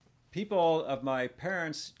People of my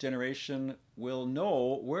parents' generation will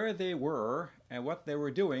know where they were and what they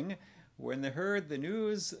were doing when they heard the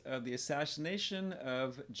news of the assassination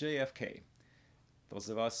of JFK. Those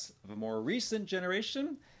of us of a more recent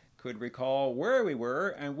generation could recall where we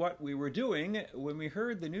were and what we were doing when we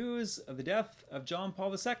heard the news of the death of John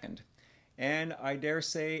Paul II. And I dare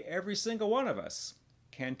say every single one of us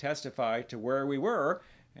can testify to where we were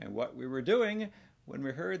and what we were doing when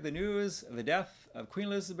we heard the news of the death of Queen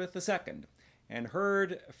Elizabeth II and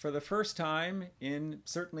heard for the first time in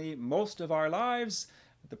certainly most of our lives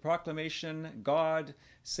the proclamation, God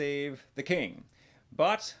save the King.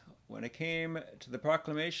 But when it came to the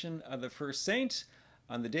proclamation of the first saint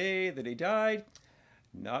on the day that he died,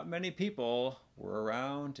 not many people were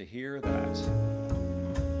around to hear that.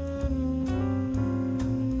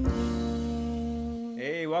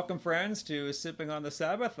 Hey, welcome friends to Sipping on the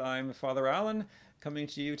Sabbath. I'm Father Allen, coming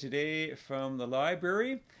to you today from the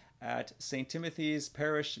library at St. Timothy's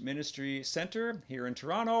Parish Ministry Centre here in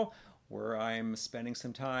Toronto, where I'm spending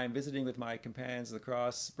some time visiting with my Companions of the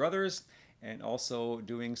Cross brothers and also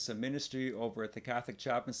doing some ministry over at the Catholic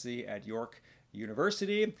Chaplaincy at York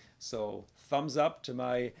University. So thumbs up to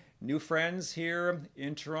my new friends here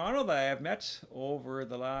in Toronto that I have met over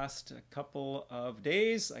the last couple of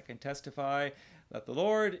days. I can testify that the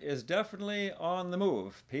Lord is definitely on the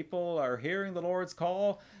move. People are hearing the Lord's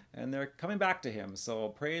call and they're coming back to him. So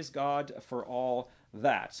praise God for all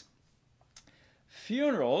that.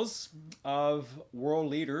 Funerals of world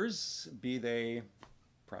leaders, be they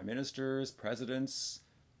prime ministers, presidents,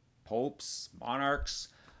 popes, monarchs,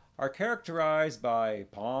 are characterized by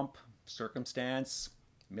pomp, circumstance,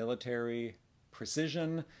 military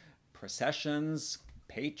precision, processions,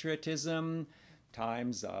 patriotism,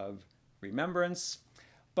 times of remembrance.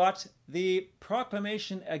 But the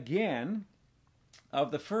proclamation again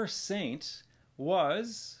of the first saint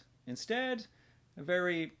was instead a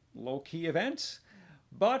very low-key event,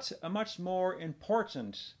 but a much more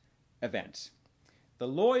important event. The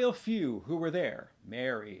loyal few who were there,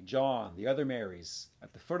 Mary, John, the other Marys,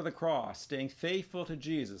 at the foot of the cross, staying faithful to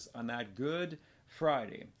Jesus on that Good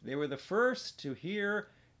Friday, they were the first to hear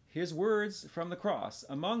his words from the cross,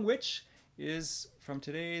 among which is from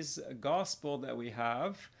today's gospel that we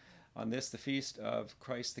have on this, the feast of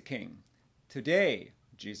Christ the King. Today,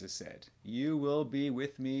 Jesus said, you will be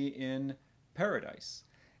with me in paradise.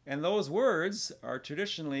 And those words are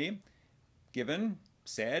traditionally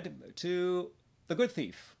said to the good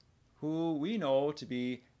thief, who we know to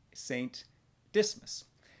be Saint Dismas.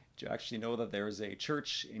 Do you actually know that there is a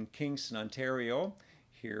church in Kingston, Ontario,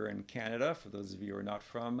 here in Canada, for those of you who are not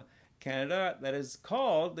from Canada, that is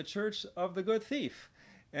called the Church of the Good Thief.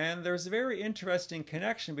 And there's a very interesting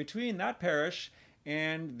connection between that parish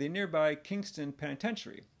and the nearby Kingston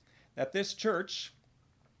Penitentiary. That this church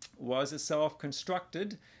was itself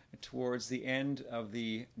constructed towards the end of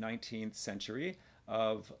the 19th century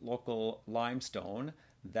of local limestone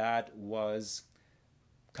that was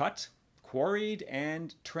cut, quarried,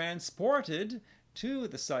 and transported to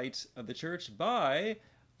the site of the church by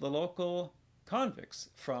the local convicts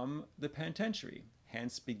from the penitentiary,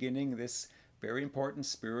 hence beginning this very important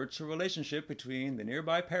spiritual relationship between the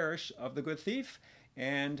nearby parish of the Good Thief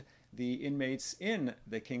and the inmates in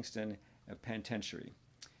the Kingston Penitentiary.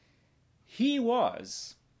 He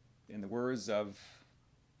was, in the words of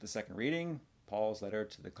the second reading, Paul's letter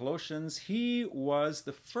to the Colossians, he was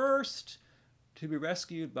the first to be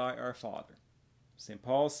rescued by our Father. St.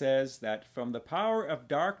 Paul says that from the power of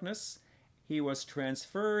darkness he was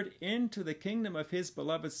transferred into the kingdom of his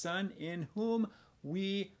beloved Son, in whom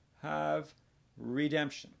we have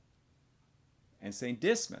redemption. And St.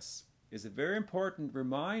 Dismas is a very important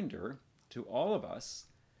reminder to all of us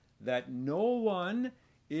that no one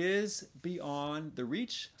is beyond the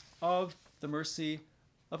reach of the mercy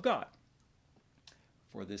of God.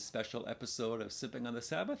 For this special episode of Sipping on the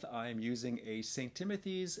Sabbath, I am using a St.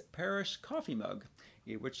 Timothy's Parish coffee mug,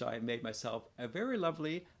 in which I have made myself a very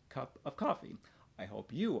lovely cup of coffee. I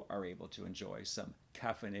hope you are able to enjoy some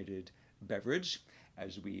caffeinated beverage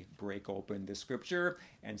as we break open the scripture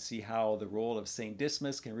and see how the role of St.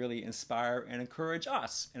 Dismas can really inspire and encourage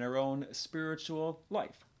us in our own spiritual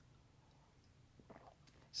life.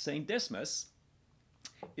 St. Dismas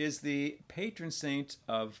is the patron saint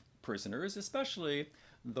of prisoners, especially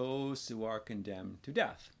those who are condemned to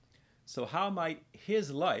death. So how might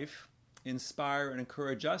his life inspire and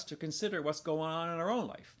encourage us to consider what's going on in our own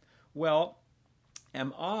life? Well,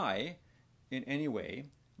 am I in any way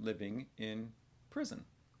living in prison?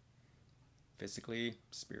 Physically,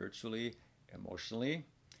 spiritually, emotionally?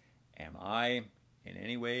 Am I in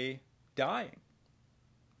any way dying?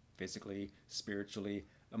 Physically, spiritually,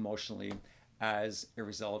 emotionally as a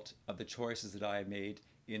result of the choices that I have made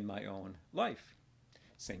in my own life.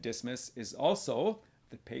 St. Dismas is also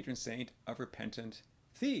the patron saint of repentant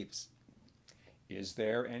thieves. Is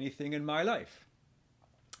there anything in my life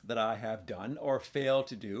that I have done or failed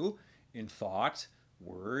to do in thought,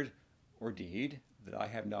 word, or deed that I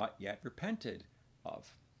have not yet repented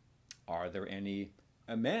of? Are there any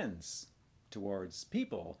amends towards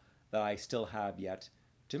people that I still have yet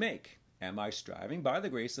to make? Am I striving by the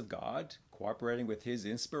grace of God, cooperating with His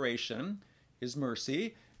inspiration, His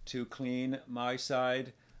mercy, to clean my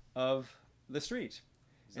side of the street?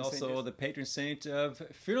 He's also the patron saint of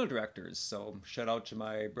funeral directors. So shout out to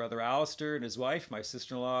my brother Alistair and his wife, my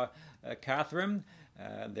sister-in-law Catherine,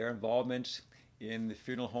 their involvement in the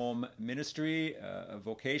funeral home ministry,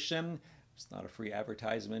 vocation. It's not a free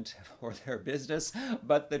advertisement for their business,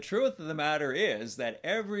 but the truth of the matter is that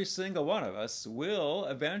every single one of us will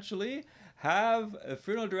eventually have a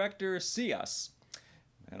funeral director see us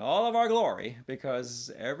in all of our glory, because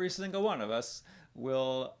every single one of us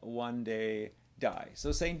will one day die.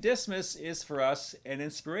 So St. Dismas is for us an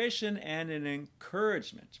inspiration and an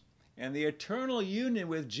encouragement. And the eternal union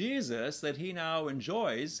with Jesus that he now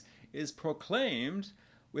enjoys is proclaimed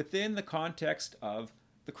within the context of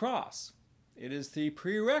the cross. It is the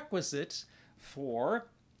prerequisite for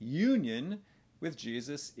union with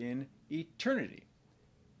Jesus in eternity.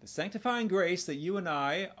 The sanctifying grace that you and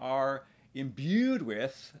I are imbued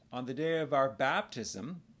with on the day of our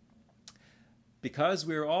baptism, because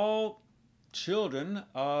we're all children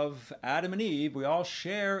of Adam and Eve, we all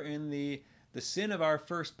share in the sin of our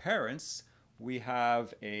first parents. We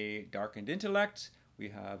have a darkened intellect, we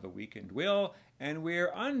have a weakened will, and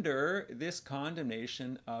we're under this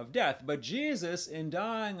condemnation of death. But Jesus, in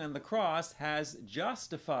dying on the cross, has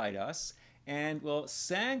justified us and will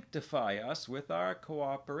sanctify us with our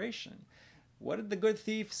cooperation. What did the good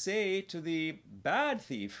thief say to the bad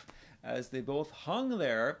thief as they both hung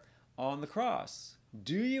there on the cross?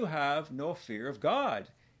 "Do you have no fear of God?"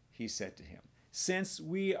 he said to him, "since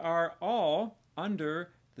we are all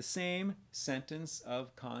under the same sentence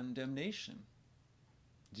of condemnation."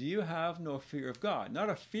 Do you have no fear of God? Not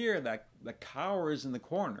a fear that cowers in the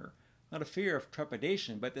corner, not a fear of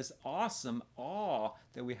trepidation, but this awesome awe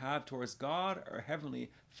that we have towards God, our Heavenly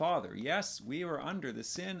Father. Yes, we were under the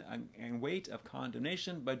sin and weight of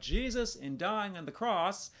condemnation, but Jesus, in dying on the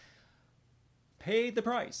cross, paid the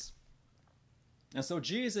price. And so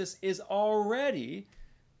Jesus is already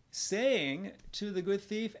saying to the good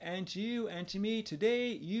thief and to you and to me,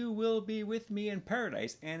 today you will be with me in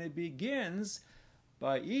paradise. And it begins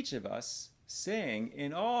by each of us saying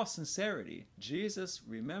in all sincerity, Jesus,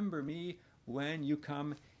 remember me when you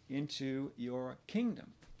come into your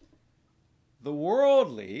kingdom. The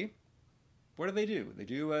worldly, what do? They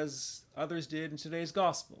do as others did in today's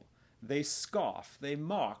gospel. They scoff, they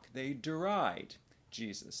mock, they deride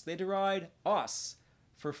Jesus. They deride us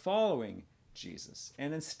for following Jesus.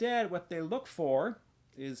 And instead, what they look for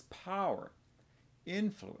is power,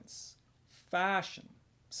 influence, fashion,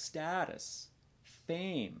 status,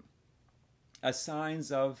 fame, as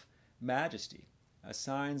signs of majesty, as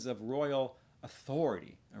signs of royal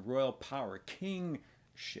authority, a royal power,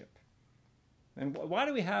 kingship. And why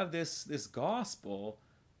do we have this gospel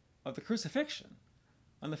of the crucifixion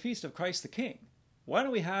on the feast of Christ the King? Why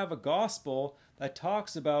don't we have a gospel that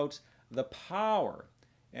talks about the power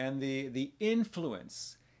and the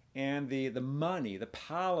influence and the money, the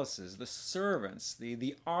palaces, the servants,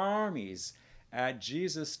 the armies at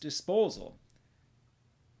Jesus' disposal?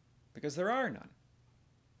 Because there are none.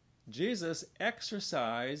 Jesus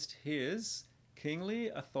exercised his kingly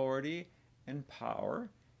authority and power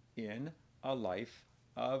in a life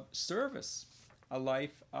of service, a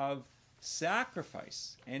life of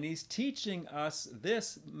sacrifice. And he's teaching us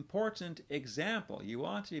this important example. You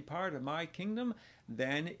want to be part of my kingdom?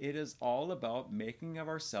 Then it is all about making of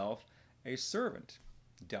ourselves a servant,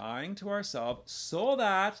 dying to ourselves so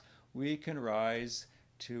that we can rise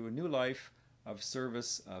to a new life of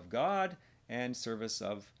service of God and service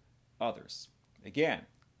of others. Again,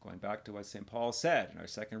 going back to what St. Paul said in our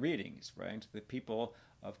second reading, he's writing to the people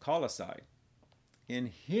of Colossae. In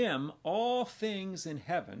him all things in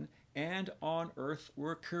heaven and on earth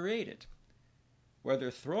were created,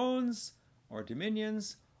 whether thrones or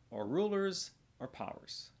dominions or rulers or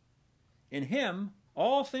powers. In him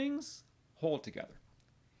all things hold together.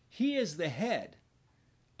 He is the head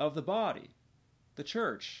of the body, the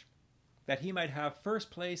church, that he might have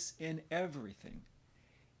first place in everything.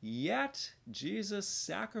 Yet Jesus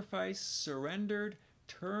sacrificed, surrendered,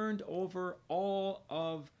 turned over all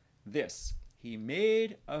of this. He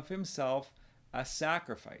made of himself a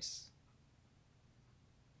sacrifice.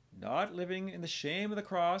 not living in the shame of the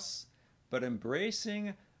cross, but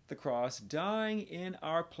embracing the cross, dying in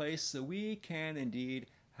our place so we can indeed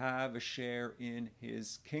have a share in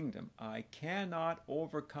his kingdom. I cannot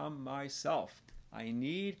overcome myself. I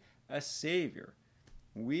need a Savior.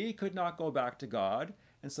 We could not go back to God,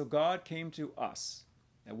 and so God came to us.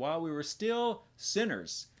 And while we were still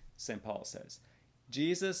sinners, St. Paul says,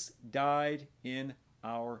 Jesus died in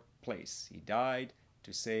our place. He died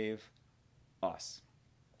to save us.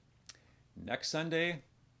 Next Sunday,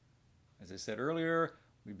 as I said earlier,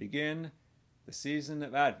 we begin the season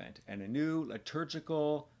of Advent and a new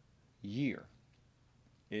liturgical year.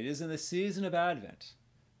 It is in the season of Advent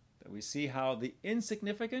that we see how the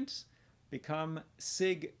insignificant become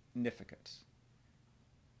significant.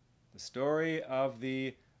 The story of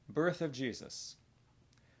the birth of Jesus,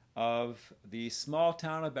 of the small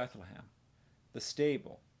town of Bethlehem, the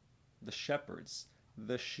stable, the shepherds,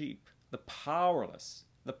 the sheep, the powerless.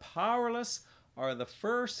 The powerless are the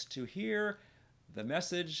first to hear the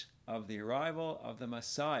message of the arrival of the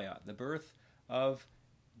Messiah, the birth of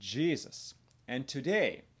Jesus. And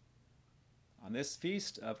today, on this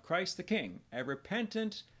feast of Christ the King, a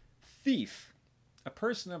repentant thief, a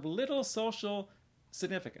person of little social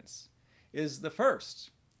significance, is the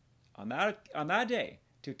first on that day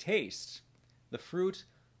to taste the fruit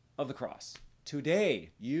of the cross.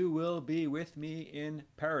 Today you will be with me in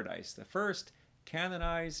paradise. The first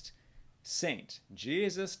canonized saint.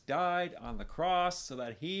 Jesus died on the cross so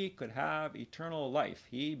that he could have eternal life,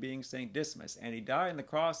 he being Saint Dismas, and he died on the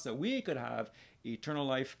cross so we could have eternal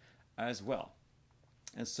life as well.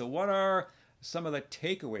 And so what are some of the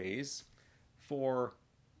takeaways for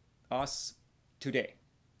us today?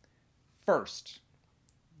 First,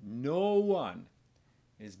 no one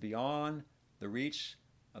is beyond the reach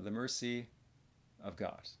of the mercy of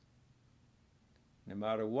God. No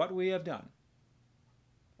matter what we have done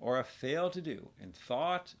or have failed to do in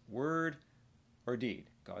thought, word, or deed,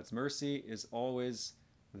 God's mercy is always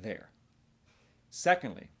there.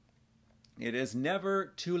 Secondly, it is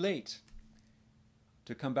never too late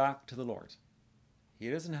to come back to the Lord. He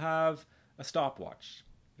doesn't have a stopwatch.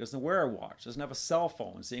 He doesn't wear a watch. Doesn't have a cell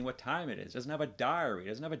phone seeing what time it is. Doesn't have a diary.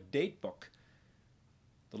 Doesn't have a date book.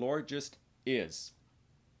 The Lord just is.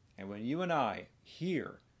 And when you and I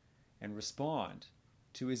hear and respond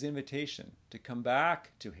to his invitation to come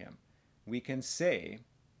back to him, we can say,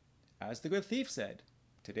 as the good thief said,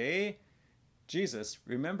 today, Jesus,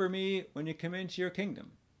 remember me when you come into your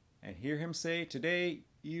kingdom. And hear him say, today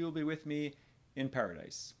you will be with me in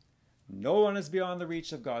paradise. No one is beyond the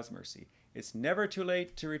reach of God's mercy. It's never too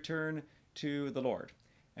late to return to the Lord.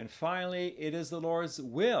 And finally, it is the Lord's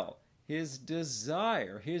will, his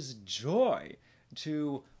desire, his joy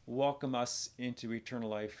to welcome us into eternal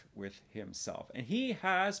life with himself. And he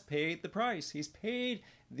has paid the price. He's paid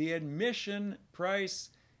the admission price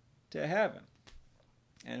to heaven.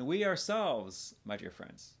 And we ourselves, my dear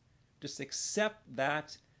friends, just accept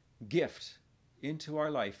that gift into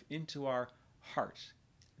our life, into our heart.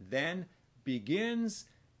 Then begins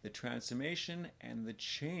the transformation and the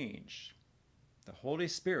change. The Holy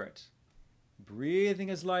Spirit breathing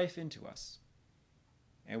his life into us.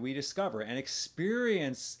 And we discover and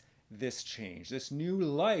experience this change, this new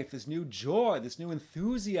life, this new joy, this new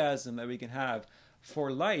enthusiasm that we can have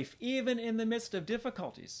for life, even in the midst of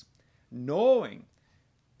difficulties, knowing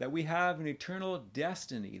that we have an eternal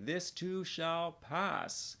destiny. This too shall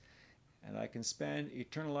pass, and I can spend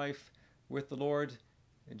eternal life with the Lord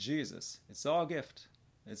Jesus. It's all gift.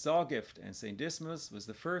 It's all gift. And St. Dismas was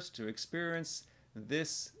the first to experience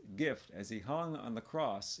this gift as he hung on the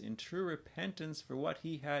cross in true repentance for what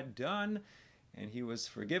he had done, and he was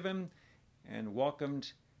forgiven and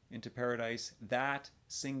welcomed into paradise that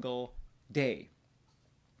single day.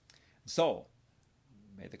 So,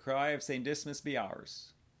 may the cry of St. Dismas be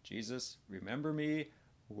ours. Jesus, remember me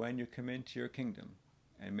when you come into your kingdom.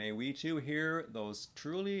 And may we too hear those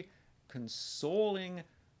truly consoling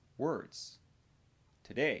words.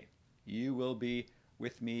 Today, you will be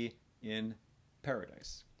with me in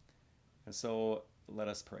paradise. And so let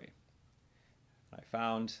us pray. I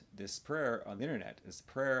found this prayer on the internet. It's a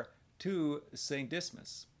prayer to St.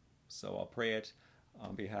 Dismas. So I'll pray it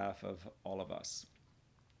on behalf of all of us.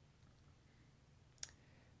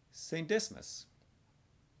 St. Dismas,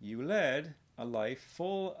 you led a life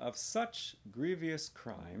full of such grievous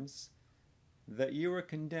crimes that you were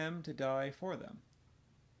condemned to die for them.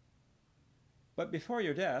 But before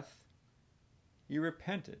your death, you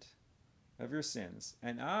repented of your sins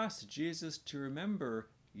and asked Jesus to remember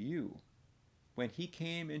you when he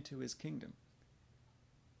came into his kingdom.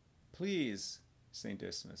 Please, St.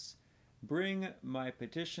 Dismas, bring my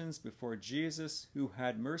petitions before Jesus, who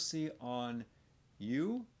had mercy on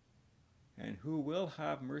you and who will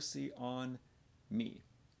have mercy on me.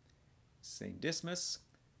 St. Dismas,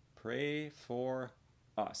 pray for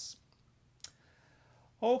us.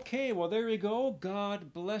 Okay, well, there you go.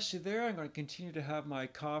 God bless you there. I'm going to continue to have my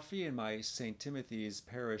coffee in my St. Timothy's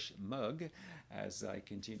Parish mug as I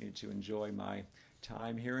continue to enjoy my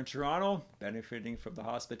time here in Toronto, benefiting from the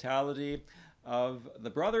hospitality of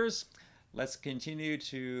the brothers. Let's continue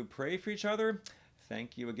to pray for each other.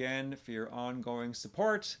 Thank you again for your ongoing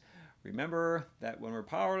support. Remember that when we're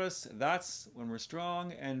powerless, that's when we're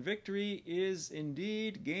strong, and victory is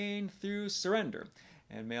indeed gained through surrender.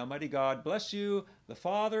 And may Almighty God bless you, the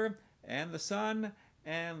Father, and the Son,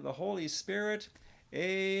 and the Holy Spirit.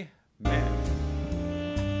 Amen.